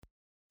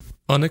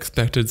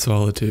Unexpected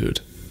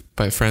Solitude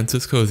by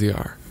Francis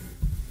Koziar.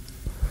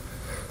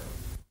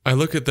 I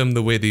look at them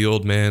the way the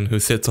old man who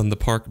sits on the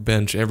park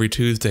bench every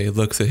Tuesday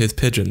looks at his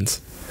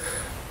pigeons.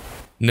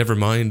 Never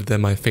mind that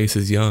my face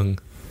is young.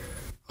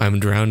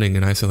 I'm drowning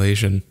in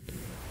isolation.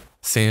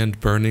 Sand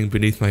burning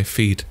beneath my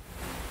feet.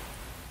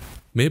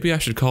 Maybe I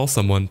should call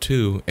someone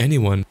too,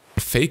 anyone.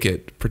 Fake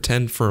it,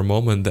 pretend for a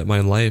moment that my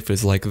life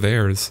is like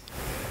theirs.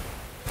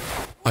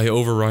 I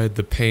override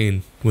the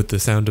pain with the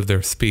sound of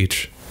their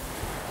speech.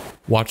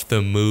 Watch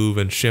them move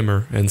and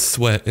shimmer and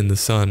sweat in the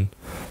sun,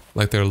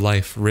 like their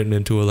life written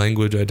into a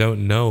language I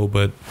don't know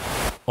but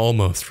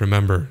almost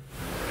remember.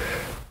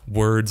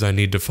 Words I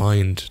need to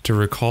find to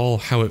recall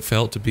how it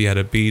felt to be at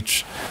a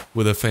beach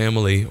with a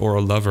family or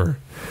a lover,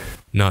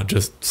 not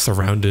just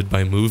surrounded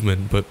by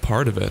movement but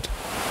part of it.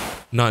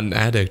 Not an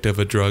addict of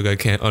a drug I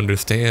can't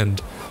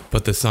understand,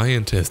 but the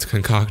scientist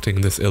concocting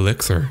this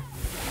elixir.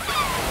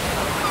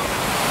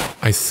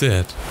 I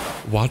sit,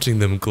 watching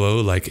them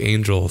glow like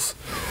angels,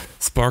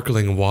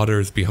 sparkling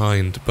waters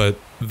behind, but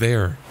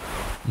there,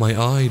 my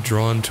eye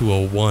drawn to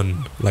a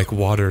one like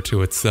water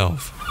to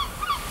itself.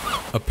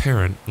 A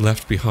parent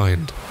left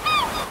behind,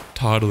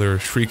 toddler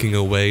shrieking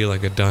away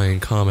like a dying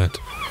comet.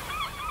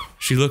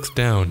 She looks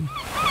down,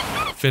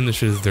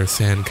 finishes their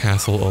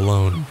sandcastle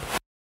alone.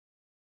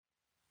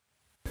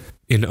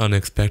 In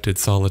unexpected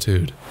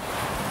solitude.